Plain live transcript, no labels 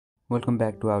Welcome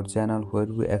back to our channel where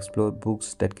we explore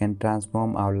books that can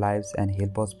transform our lives and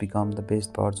help us become the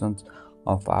best versions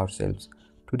of ourselves.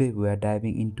 Today we are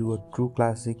diving into a true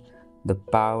classic, The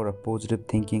Power of Positive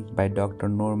Thinking by Dr.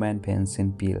 Norman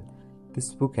Vincent Peale.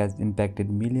 This book has impacted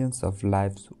millions of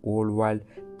lives worldwide,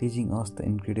 teaching us the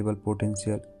incredible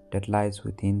potential that lies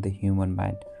within the human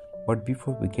mind. But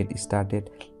before we get started,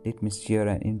 let me share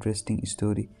an interesting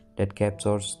story that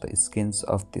captures the essence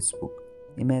of this book.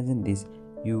 Imagine this: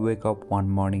 you wake up one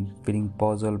morning feeling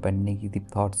puzzled by negative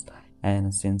thoughts and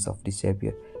a sense of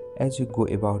despair. As you go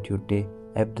about your day,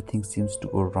 everything seems to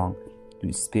go wrong.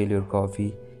 You spill your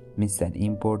coffee, miss an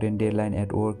important deadline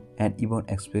at work, and even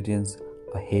experience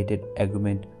a heated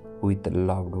argument with a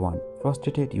loved one.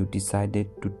 Frustrated, you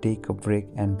decided to take a break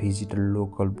and visit a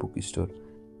local bookstore.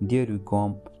 There you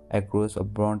come across a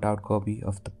burnt out copy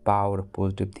of The Power of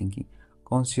Positive Thinking.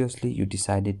 Consciously, you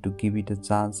decided to give it a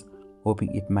chance,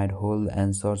 hoping it might hold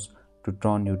answers to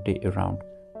turn your day around.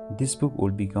 This book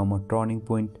will become a turning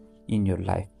point in your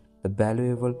life, the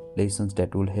valuable lessons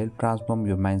that will help transform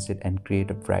your mindset and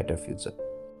create a brighter future.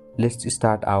 Let's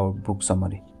start our book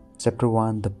summary. Chapter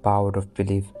 1: The Power of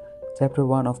Belief. Chapter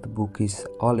 1 of the book is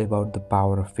all about the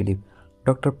power of belief.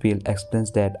 Dr. Peale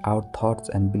explains that our thoughts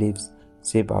and beliefs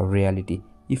shape our reality.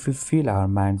 If we fill our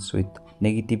minds with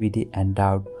negativity and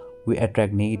doubt, we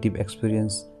attract negative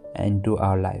experience into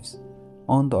our lives.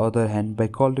 On the other hand, by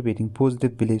cultivating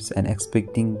positive beliefs and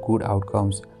expecting good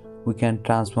outcomes, we can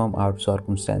transform our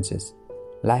circumstances.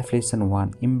 Life Lesson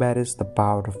 1: Embrace the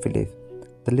Power of Belief.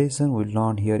 The lesson we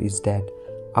learn here is that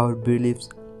our beliefs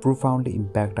profoundly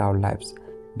impact our lives.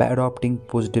 By adopting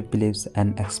positive beliefs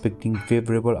and expecting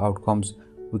favorable outcomes,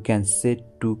 we can set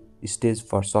the stage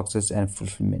for success and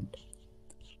fulfillment.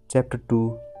 Chapter 2: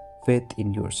 Faith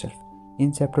in Yourself.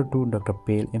 In Chapter 2, Dr.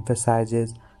 Peale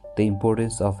emphasizes the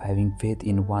importance of having faith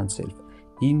in oneself.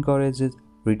 He encourages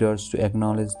readers to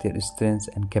acknowledge their strengths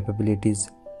and capabilities,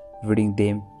 reading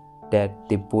them that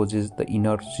they possess the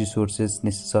inner resources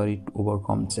necessary to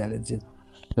overcome challenges.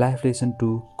 Life Lesson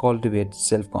 2: Cultivate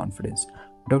Self-Confidence.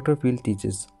 Dr. Peale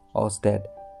teaches us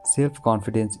that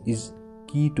self-confidence is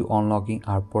key to unlocking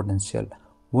our potential.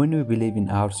 When we believe in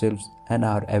ourselves and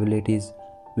our abilities,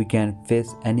 we can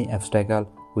face any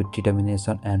obstacle with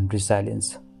determination and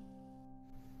resilience.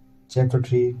 Chapter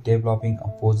 3: Developing a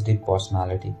Positive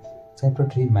Personality. Chapter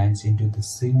 3 mines into the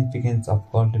significance of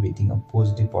cultivating a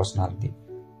positive personality.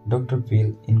 Dr.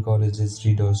 Peale encourages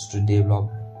readers to develop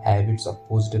habits of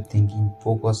positive thinking,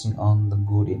 focusing on the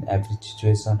good in every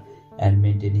situation and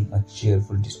maintaining a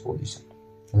cheerful disposition.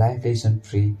 Life Lesson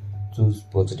 3: Choose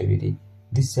Positivity.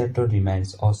 This chapter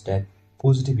reminds us that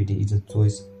positivity is a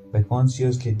choice. By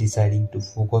consciously deciding to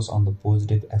focus on the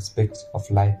positive aspects of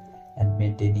life and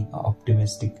maintaining an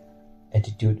optimistic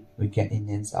attitude, we can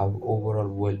enhance our overall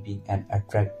well-being and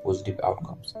attract positive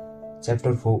outcomes.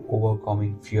 Chapter 4: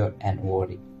 Overcoming Fear and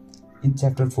Worry. In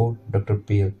Chapter 4, Dr.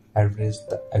 Peale addresses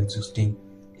the existing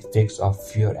effects of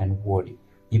fear and worry.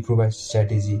 He provides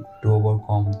strategy to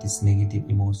overcome these negative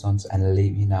emotions and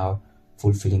live in our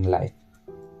fulfilling life.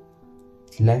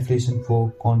 Life Lesson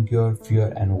 4: Conquer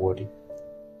Fear and Worry.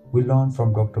 We learn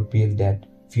from Dr. Peale that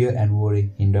fear and worry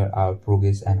hinder our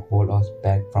progress and hold us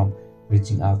back from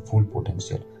reaching our full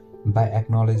potential. By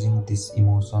acknowledging these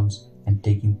emotions and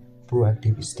taking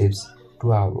proactive steps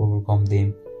to overcome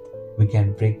them, we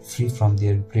can break free from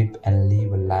their grip and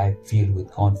live a life filled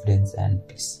with confidence and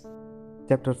peace.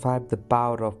 Chapter 5: The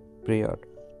Power of Prayer.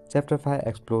 Chapter 5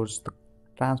 explores the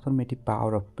transformative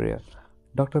power of prayer.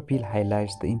 Dr. Peale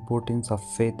highlights the importance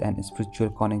of faith and spiritual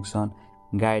connection,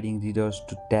 guiding readers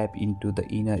to tap into the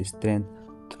inner strength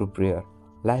through prayer.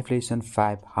 Life Lesson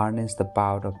 5: Harness the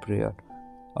Power of Prayer.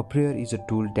 A prayer is a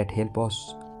tool that helps us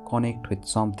connect with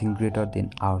something greater than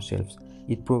ourselves.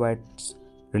 It provides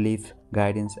relief,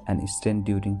 guidance, and strength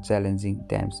during challenging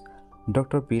times.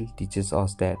 Dr. Peale teaches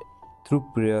us that through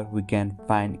prayer we can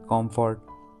find comfort,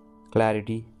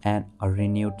 clarity, and a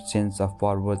renewed sense of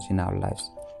purpose in our lives.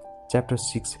 Chapter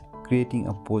 6: Creating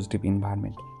a Positive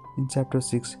Environment. In Chapter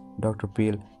 6, Dr.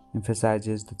 Peale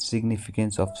emphasizes the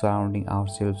significance of surrounding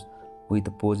ourselves with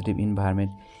a positive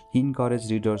environment. He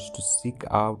encourages readers to seek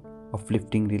out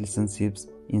uplifting relationships,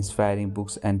 inspiring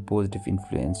books, and positive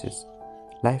influences.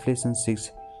 Life Lesson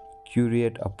 6: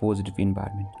 Curate a Positive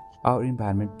Environment. Our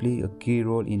environment plays a key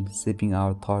role in shaping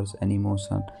our thoughts and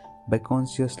emotions. By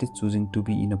consciously choosing to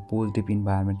be in a positive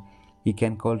environment, we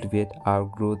can cultivate our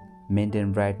growth,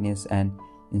 maintain brightness, and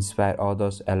inspire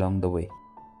others along the way.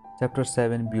 Chapter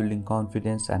 7: Building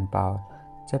Confidence and Power.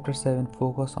 Chapter 7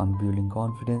 focuses on building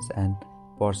confidence and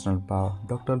personal power.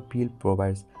 Dr. Peale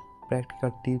provides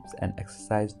practical tips and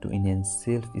exercise to enhance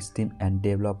self-esteem and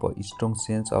develop a strong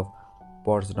sense of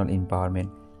personal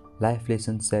empowerment. Life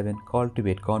Lesson 7: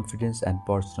 Cultivate confidence and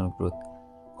personal growth.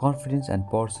 Confidence and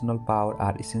personal power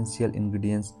are essential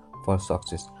ingredients for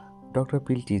success. Dr.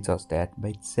 Peale teaches us that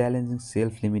by challenging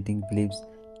self-limiting beliefs,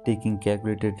 taking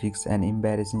calculated risks, and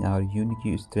embracing our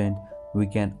unique strength, we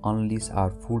can unleash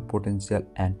our full potential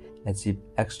and achieve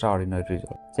extraordinary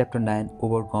results. Chapter 9: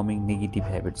 Overcoming Negative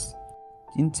Habits.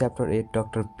 In Chapter 8,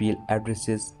 Dr. Peale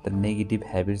addresses the negative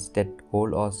habits that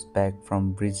hold us back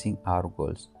from reaching our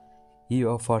goals. He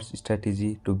offers strategy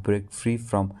to break free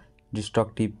from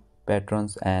destructive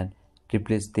patterns and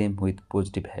replace them with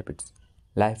positive habits.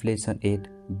 Life Lesson 8: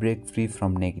 Break free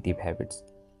from negative habits.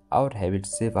 Our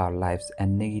habits shape our lives,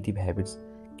 and negative habits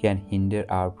can hinder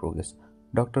our progress.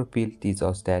 Dr. Peale teaches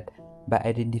us that by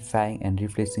identifying and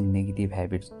replacing negative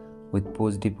habits with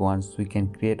positive ones, we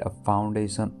can create a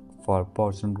foundation for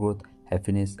personal growth,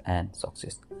 happiness, and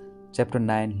success. Chapter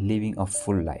 9: Living a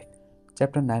Full Life.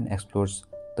 Chapter 9 explores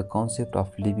the concept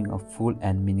of living a full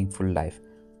and meaningful life.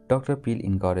 Dr. Peale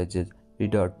encourages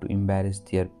readers to embrace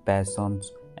their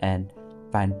passions and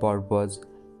find purpose,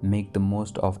 make the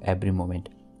most of every moment.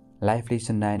 Life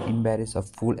Lesson 9: Embrace a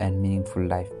Full and Meaningful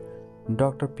Life.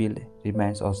 Dr. Peale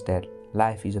reminds us that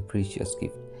life is a precious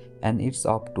gift and it's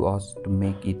up to us to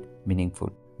make it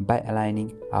meaningful. By aligning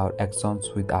our actions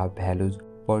with our values,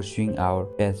 pursuing our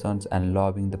passions, and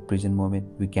loving the present moment,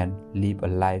 we can live a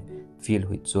life filled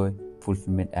with joy,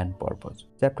 fulfillment, and purpose.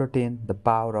 Chapter 10: The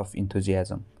Power of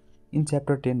Enthusiasm. In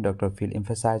Chapter 10, Dr. Peale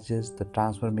emphasizes the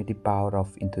transformative power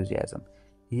of enthusiasm.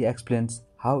 He explains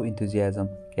how enthusiasm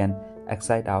can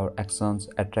excite our actions,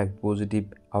 attract positive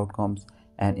outcomes,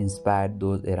 and inspire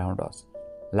those around us.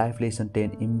 Life Lesson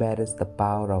 10: Embrace the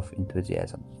Power of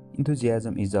Enthusiasm.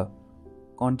 Enthusiasm is a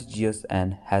contagious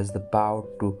and has the power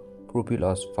to propel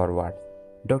us forward.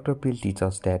 Dr. Peale teaches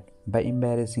us that by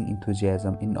embracing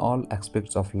enthusiasm in all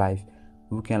aspects of life,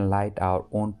 we can light our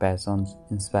own passions,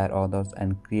 inspire others,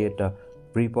 and create a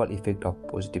ripple effect of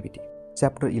positivity.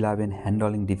 Chapter 11: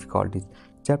 Handling Difficulties.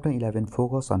 Chapter 11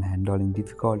 focuses on handling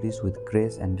difficulties with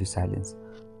grace and resilience.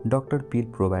 Dr. Peale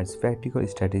provides practical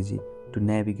strategy to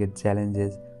navigate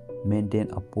challenges, maintain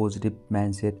a positive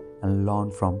mindset, and learn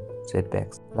from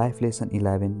setbacks. Life Lesson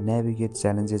 11: Navigate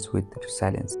challenges with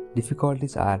resilience.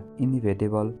 Difficulties are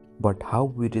inevitable, but how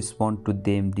we respond to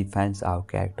them defines our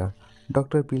character.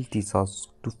 Dr. Peale teaches us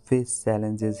to face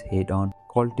challenges head-on,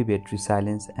 cultivate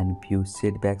resilience, and view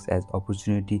setbacks as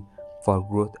opportunity for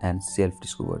growth and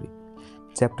self-discovery.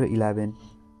 Chapter 11: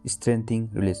 Strengthening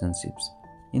Relationships.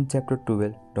 In Chapter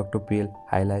 12, Dr. Peale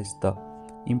highlights the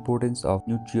importance of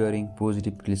nurturing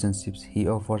positive relationships. He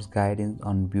offers guidance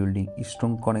on building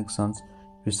strong connections,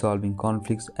 resolving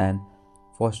conflicts, and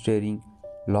fostering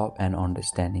love and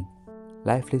understanding.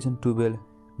 Life Lesson 12: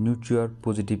 Nurture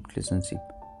Positive Relationship.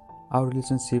 Our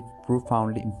relationships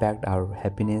profoundly impact our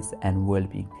happiness and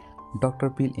well-being. Dr.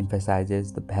 Peale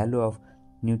emphasizes the value of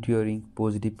nurturing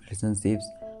positive relationships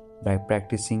by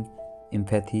practicing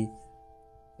empathy,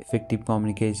 effective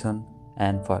communication,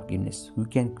 and forgiveness. We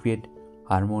can create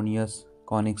harmonious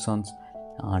connections,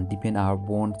 deepen our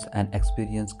bonds, and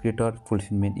experience greater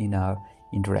fulfillment in our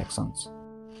interactions.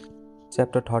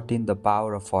 Chapter 13: The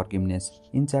Power of Forgiveness.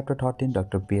 In Chapter 13,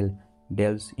 Dr. Peale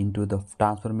delves into the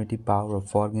transformative power of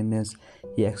forgiveness.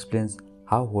 He explains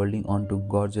how holding on to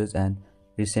grudges and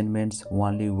resentments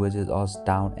only weighs us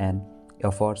down and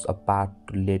offers a path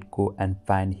to let go and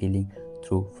find healing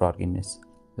through forgiveness.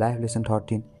 Life Lesson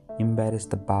 13: Embrace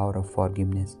the Power of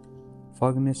Forgiveness.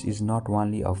 Forgiveness is not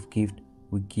only a gift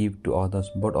we give to others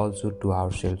but also to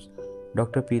ourselves.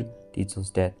 Dr. Peale teaches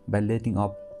that by letting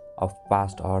up of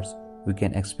past hurts, we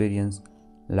can experience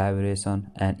liberation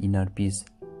and inner peace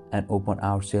and open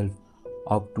ourselves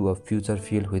up to a future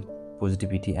filled with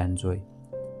positivity and joy.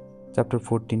 Chapter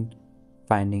 14: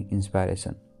 Finding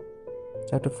Inspiration.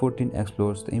 Chapter 14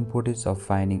 explores the importance of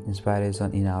finding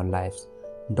inspiration in our lives.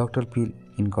 Dr. Peale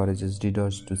encourages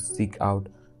readers to seek out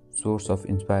sources of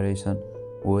inspiration,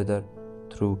 whether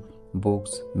through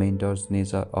books, mentors,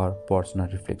 nature, or personal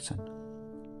reflection.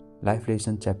 Life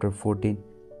Lesson Chapter 14: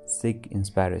 Seek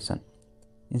Inspiration.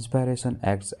 Inspiration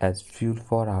acts as fuel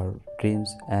for our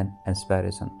dreams and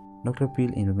aspiration. Dr.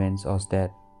 Peale reminds us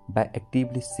that by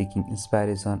actively seeking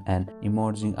inspiration and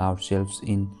immersing ourselves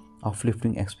in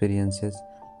uplifting experiences,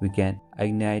 we can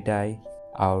ignite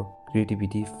our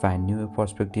creativity, find new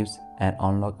perspectives, and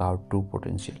unlock our true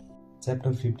potential.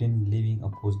 Chapter 15: Living a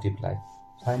Positive Life.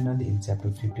 Finally, in Chapter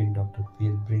 15, Dr.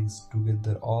 Peale brings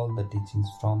together all the teachings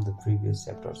from the previous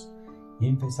chapters. He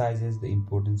emphasizes the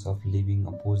importance of living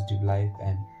a positive life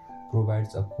and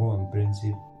provides a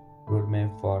comprehensive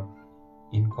roadmap for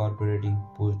incorporating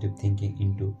positive thinking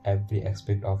into every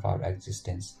aspect of our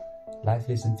existence. Life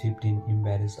lesson 15: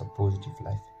 Embrace a positive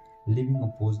life. Living a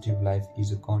positive life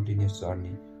is a continuous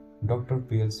journey. Dr.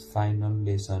 Peale's final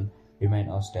lesson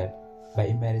reminds us that by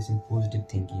embracing positive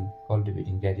thinking,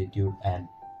 cultivating gratitude, and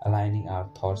aligning our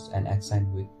thoughts and actions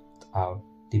with our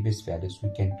deepest values, we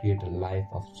can create a life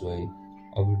of joy,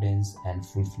 abundance, and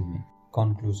fulfillment.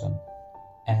 Conclusion.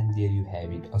 And there you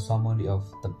have it, a summary of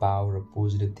The Power of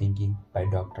Positive Thinking by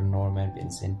Dr. Norman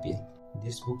Vincent Peale.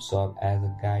 This book serves as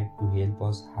a guide to help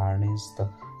us harness the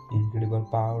incredible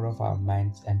power of our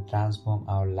minds and transform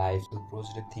our lives with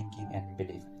positive thinking and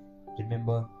belief.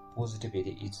 Remember,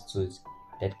 positivity is a choice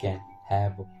that can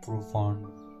have a profound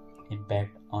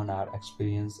impact on our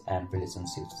experience and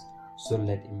relationships. So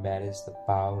let's embrace the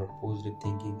power of positive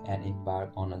thinking and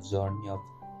embark on a journey of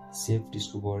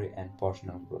self-discovery and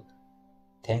personal growth.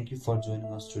 Thank you for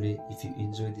joining us today. If you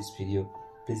enjoyed this video,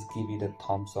 please give it a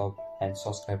thumbs up and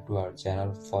subscribe to our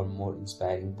channel for more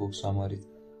inspiring book summaries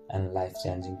and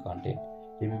life-changing content.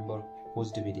 Remember,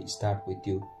 positivity starts with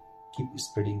you. Keep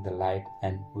spreading the light,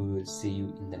 and we will see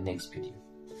you in the next video.